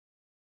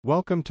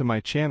Welcome to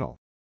my channel.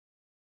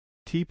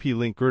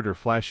 TP-Link router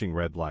flashing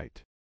red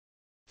light.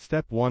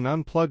 Step 1.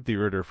 Unplug the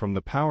router from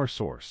the power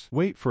source.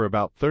 Wait for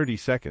about 30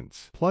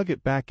 seconds. Plug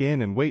it back in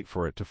and wait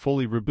for it to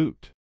fully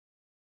reboot.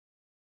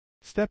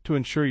 Step 2.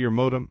 Ensure your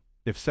modem,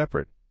 if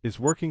separate, is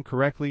working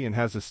correctly and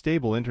has a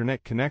stable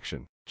internet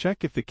connection.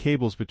 Check if the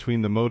cables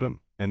between the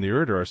modem and the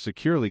router are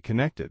securely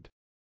connected.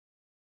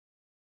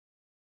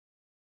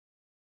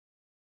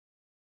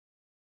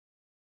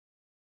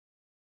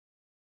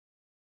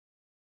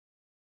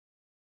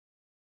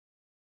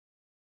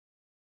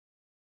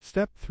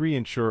 Step 3.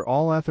 Ensure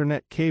all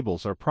Ethernet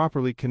cables are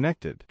properly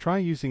connected. Try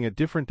using a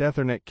different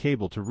Ethernet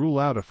cable to rule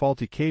out a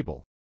faulty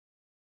cable.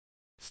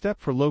 Step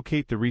 4.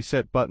 Locate the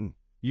reset button,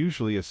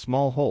 usually a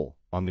small hole,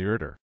 on the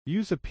router.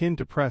 Use a pin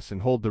to press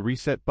and hold the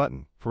reset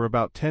button for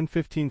about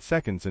 10-15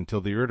 seconds until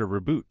the router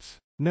reboots.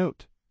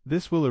 Note,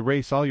 this will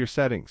erase all your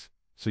settings,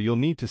 so you'll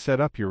need to set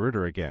up your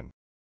router again.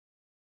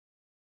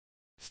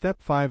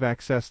 Step 5.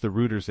 Access the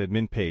router's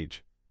admin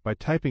page by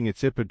typing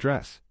its IP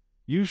address,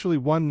 usually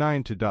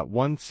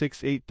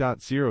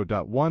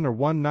 192.168.0.1 or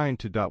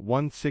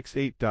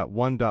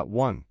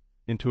 192.168.1.1,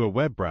 into a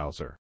web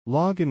browser.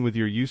 Log in with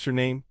your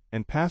username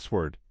and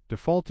password.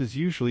 Default is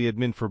usually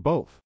admin for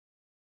both.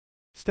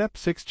 Step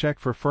 6. Check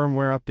for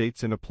firmware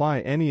updates and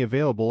apply any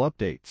available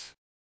updates.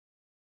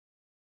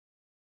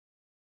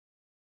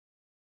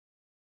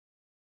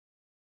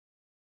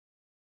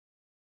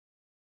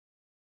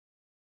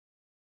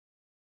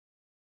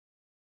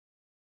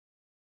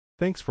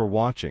 Thanks for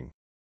watching.